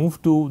 So we'll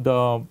move to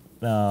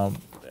the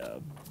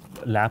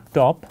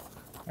laptop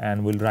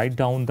and we'll write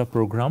down the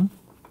program.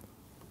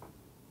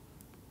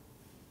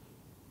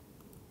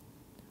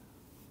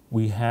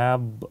 We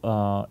have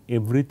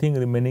everything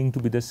remaining to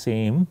be the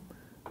same,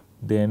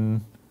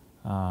 then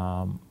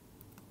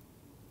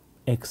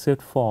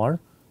except for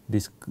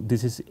this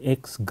is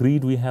x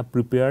grid we have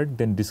prepared,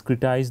 then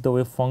discretize the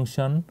wave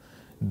function,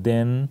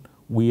 then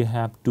we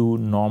have to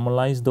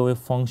normalize the wave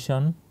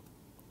function.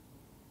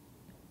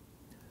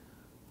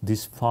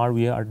 This far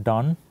we are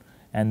done,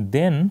 and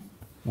then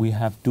we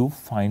have to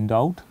find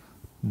out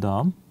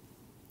the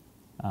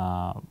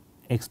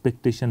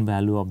expectation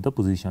value of the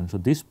position. So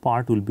this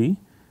part will be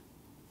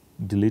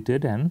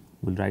deleted and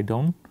we'll write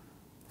down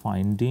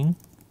finding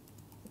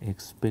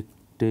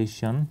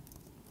expectation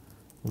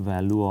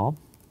value of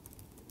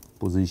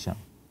position,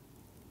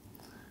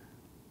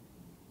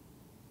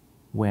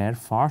 where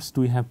first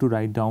we have to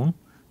write down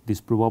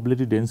this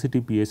probability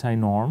density PSI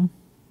norm,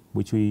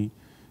 which we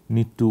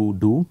need to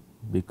do,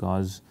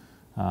 because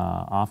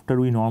after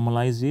we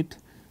normalize it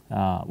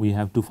we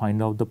have to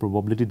find out the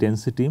probability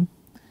density,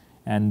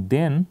 and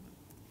then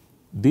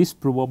this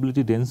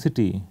probability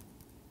density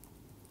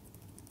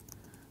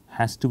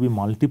has to be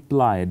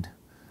multiplied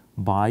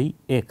by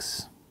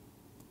x,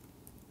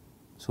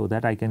 so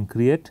that I can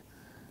create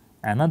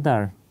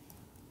another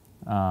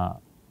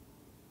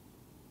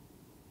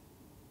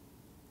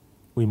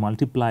we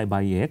multiply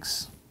by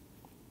x,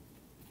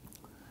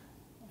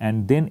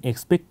 and then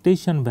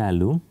expectation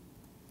value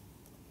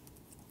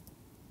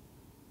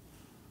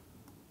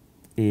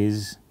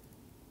is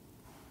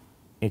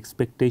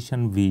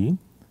expectation v,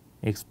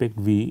 expect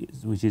v,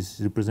 which is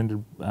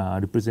represented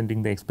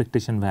representing the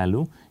expectation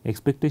value.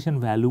 Expectation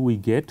value we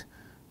get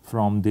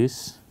from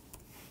this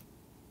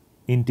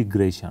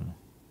integration,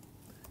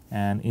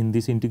 and in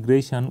this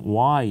integration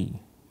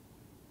y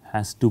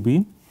has to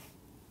be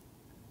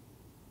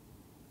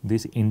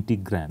this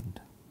integrand.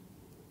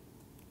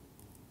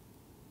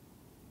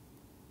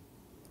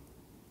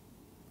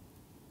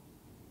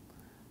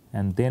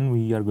 And then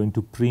we are going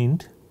to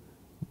print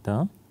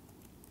the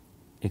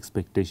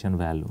expectation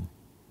value.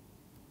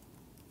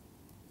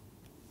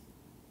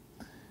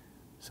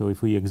 So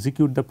if we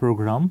execute the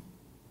program,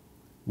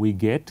 we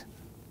get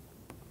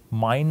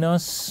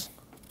minus,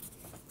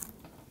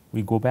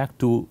 we go back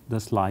to the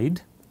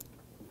slide,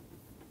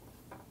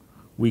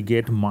 we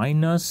get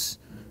minus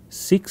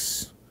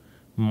 6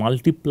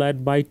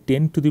 multiplied by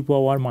 10 to the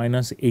power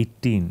minus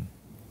 18,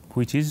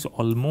 which is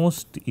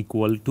almost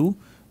equal to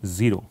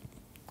 0.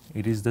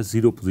 It is the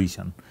 0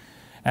 position,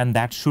 and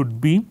that should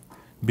be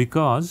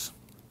because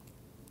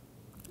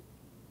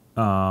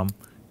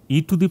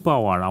e to the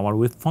power, our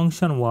wave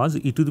function was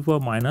e to the power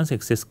minus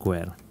x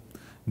square.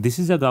 This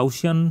is a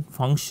Gaussian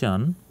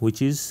function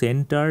which is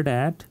centered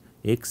at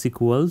x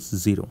equals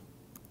 0.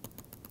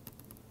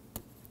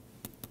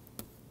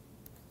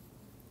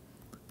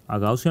 A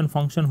Gaussian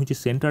function which is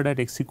centered at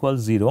x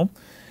equals 0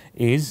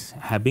 is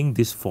having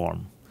this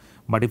form.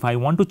 But if I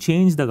want to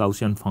change the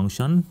Gaussian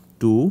function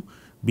to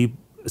be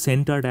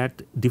centered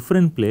at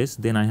different place,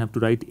 then I have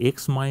to write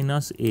x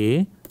minus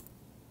a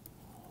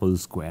whole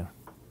square.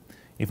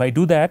 If I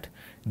do that,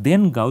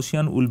 then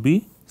Gaussian will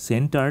be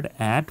centered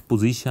at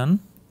position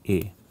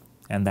A,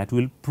 and that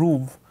will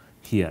prove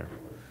here.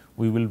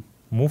 We will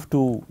move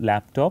to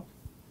laptop.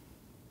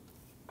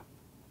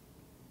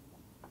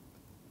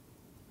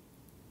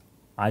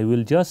 I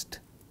will just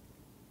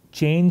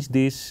change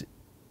this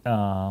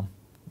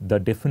the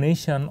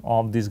definition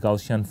of this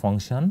Gaussian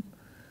function.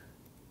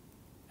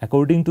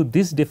 According to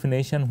this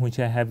definition which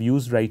I have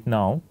used right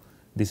now,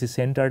 this is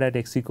centered at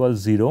x equals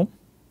 0.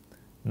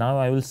 Now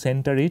I will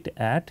center it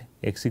at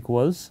x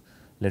equals,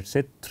 let us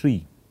say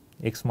 3,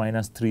 x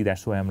minus 3, that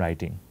is why I am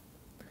writing.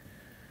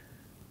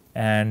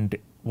 And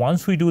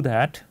once we do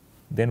that,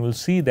 then we will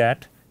see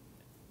that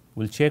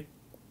we will check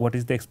what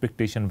is the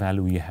expectation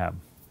value we have.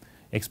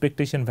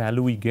 Expectation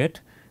value we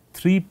get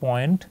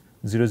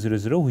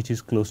 3.000, which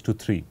is close to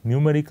 3.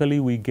 Numerically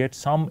we get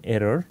some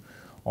error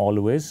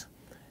always,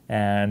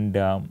 and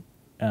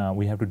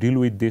we have to deal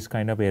with this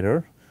kind of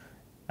error,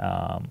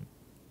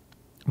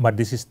 but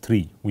this is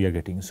 3 we are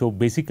getting. So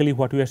basically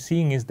what we are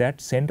seeing is that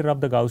center of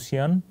the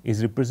Gaussian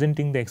is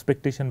representing the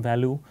expectation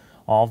value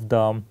of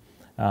the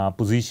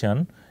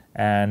position,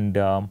 and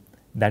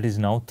that is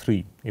now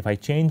 3. If I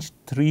change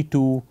 3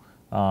 to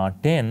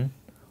 10,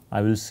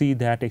 I will see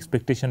that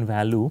expectation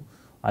value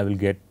I will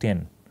get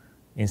 10.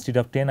 Instead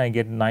of 10, I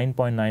get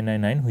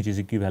 9.999, which is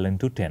equivalent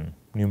to 10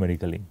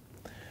 numerically.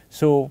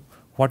 So,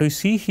 what we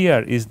see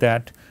here is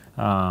that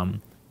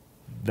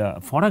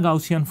for a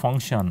Gaussian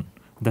function,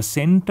 the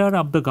center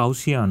of the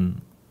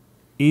Gaussian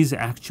is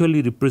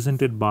actually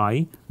represented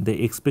by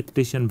the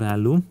expectation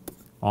value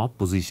of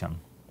position.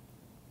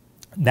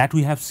 That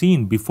we have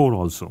seen before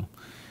also,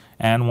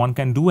 and one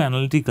can do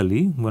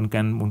analytically, one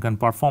can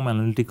perform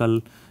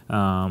analytical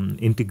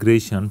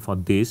integration for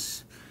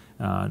this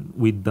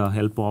with the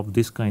help of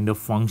this kind of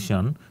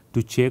function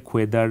to check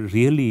whether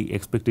really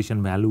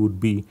expectation value would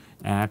be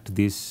at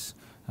this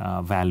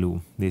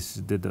value,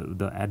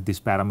 at this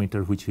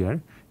parameter which we are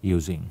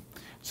using.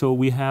 So,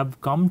 we have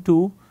come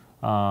to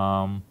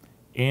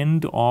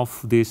end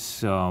of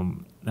this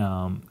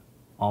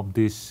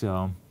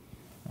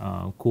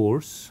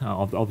course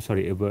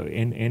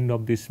end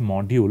of this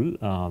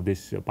module,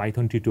 this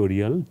Python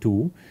tutorial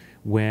 2,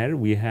 where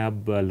we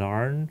have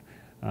learned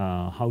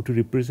how to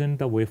represent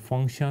the wave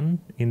function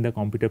in the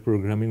computer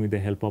programming with the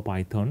help of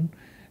Python,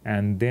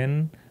 and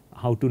then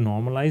how to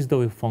normalize the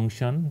wave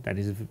function. That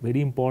is a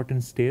very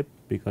important step,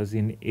 because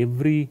in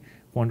every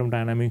quantum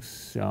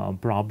dynamics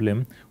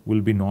problem we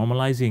will be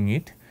normalizing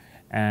it,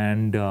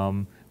 and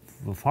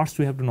first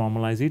we have to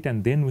normalize it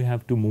and then we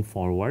have to move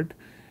forward,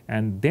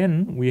 and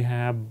then we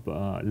have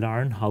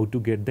learned how to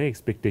get the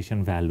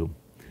expectation value.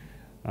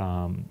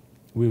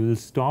 We will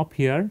stop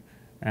here,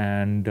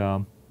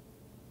 and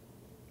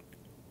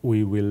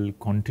we will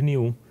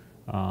continue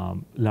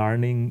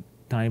learning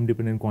time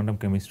dependent quantum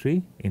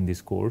chemistry in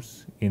this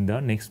course in the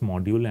next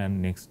module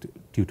and next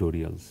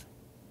tutorials.